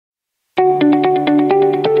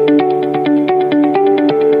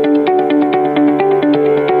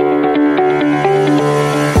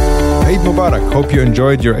Hope you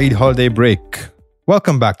enjoyed your Eid holiday break.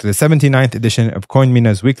 Welcome back to the 79th edition of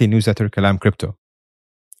CoinMina's weekly newsletter, Kalam Crypto.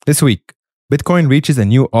 This week, Bitcoin reaches a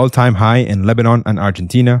new all-time high in Lebanon and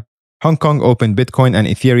Argentina. Hong Kong opened Bitcoin and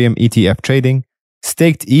Ethereum ETF trading.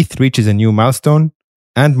 Staked ETH reaches a new milestone.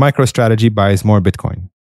 And MicroStrategy buys more Bitcoin.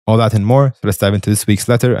 All that and more, so let's dive into this week's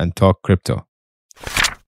letter and talk crypto.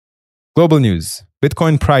 Global news.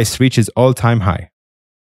 Bitcoin price reaches all-time high.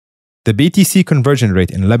 The BTC conversion rate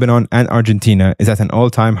in Lebanon and Argentina is at an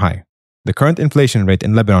all-time high. The current inflation rate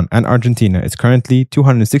in Lebanon and Argentina is currently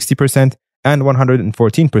 260% and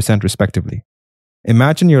 114% respectively.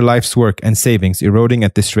 Imagine your life's work and savings eroding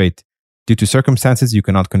at this rate due to circumstances you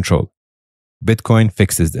cannot control. Bitcoin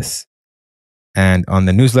fixes this. And on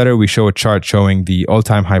the newsletter, we show a chart showing the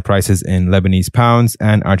all-time high prices in Lebanese pounds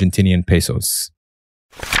and Argentinian pesos.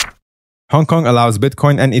 Hong Kong allows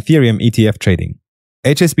Bitcoin and Ethereum ETF trading.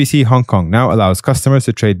 HSBC Hong Kong now allows customers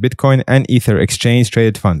to trade Bitcoin and Ether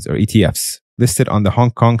exchange-traded funds, or ETFs, listed on the Hong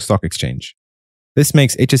Kong Stock Exchange. This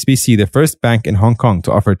makes HSBC the first bank in Hong Kong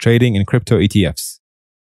to offer trading in crypto ETFs.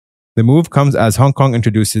 The move comes as Hong Kong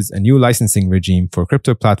introduces a new licensing regime for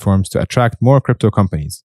crypto platforms to attract more crypto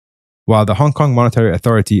companies, while the Hong Kong Monetary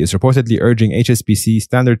Authority is reportedly urging HSBC,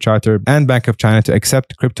 Standard Chartered, and Bank of China to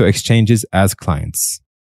accept crypto exchanges as clients.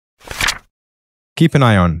 Keep an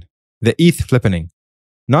eye on the ETH flippening.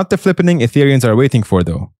 Not the flippening Ethereans are waiting for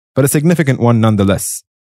though, but a significant one nonetheless.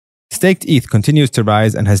 Staked ETH continues to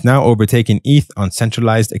rise and has now overtaken ETH on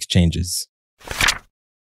centralized exchanges.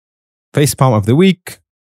 Facepalm of the week.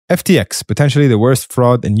 FTX, potentially the worst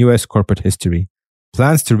fraud in US corporate history,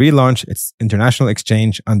 plans to relaunch its international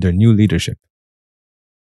exchange under new leadership.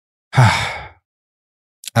 I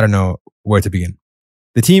don't know where to begin.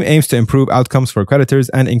 The team aims to improve outcomes for creditors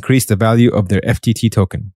and increase the value of their FTT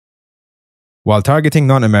token. While targeting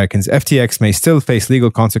non-Americans, FTX may still face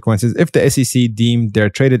legal consequences if the SEC deemed their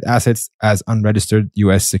traded assets as unregistered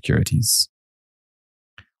US securities.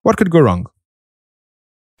 What could go wrong?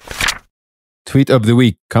 Tweet of the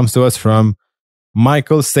week comes to us from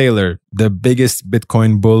Michael Saylor, the biggest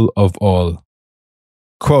Bitcoin bull of all.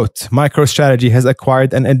 Quote, MicroStrategy has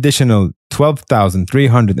acquired an additional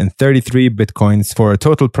 12,333 Bitcoins for a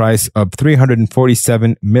total price of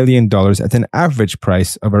 $347 million at an average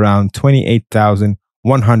price of around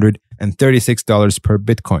 $28,136 per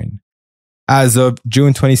Bitcoin. As of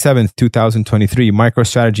June 27, 2023,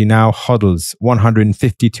 MicroStrategy now hodls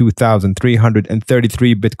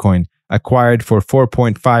 152,333 Bitcoin acquired for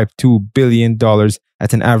 $4.52 billion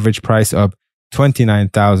at an average price of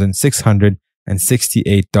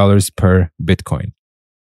 $29,668 per Bitcoin.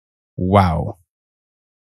 Wow.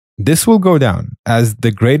 This will go down as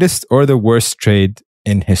the greatest or the worst trade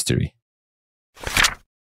in history.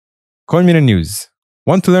 CoinMina News.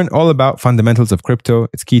 Want to learn all about fundamentals of crypto,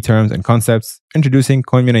 its key terms and concepts? Introducing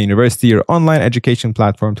CoinMina University, your online education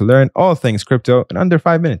platform to learn all things crypto in under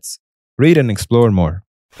 5 minutes. Read and explore more.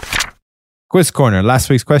 Quiz Corner. Last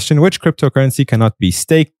week's question, which cryptocurrency cannot be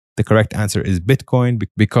staked? The correct answer is Bitcoin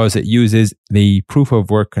because it uses the proof of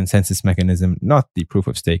work consensus mechanism, not the proof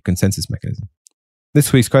of stake consensus mechanism.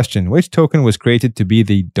 This week's question, which token was created to be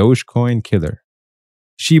the Dogecoin killer?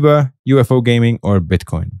 Shiba, UFO Gaming, or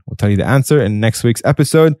Bitcoin? We'll tell you the answer in next week's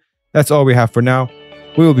episode. That's all we have for now.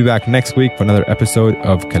 We will be back next week for another episode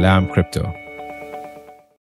of Kalam Crypto.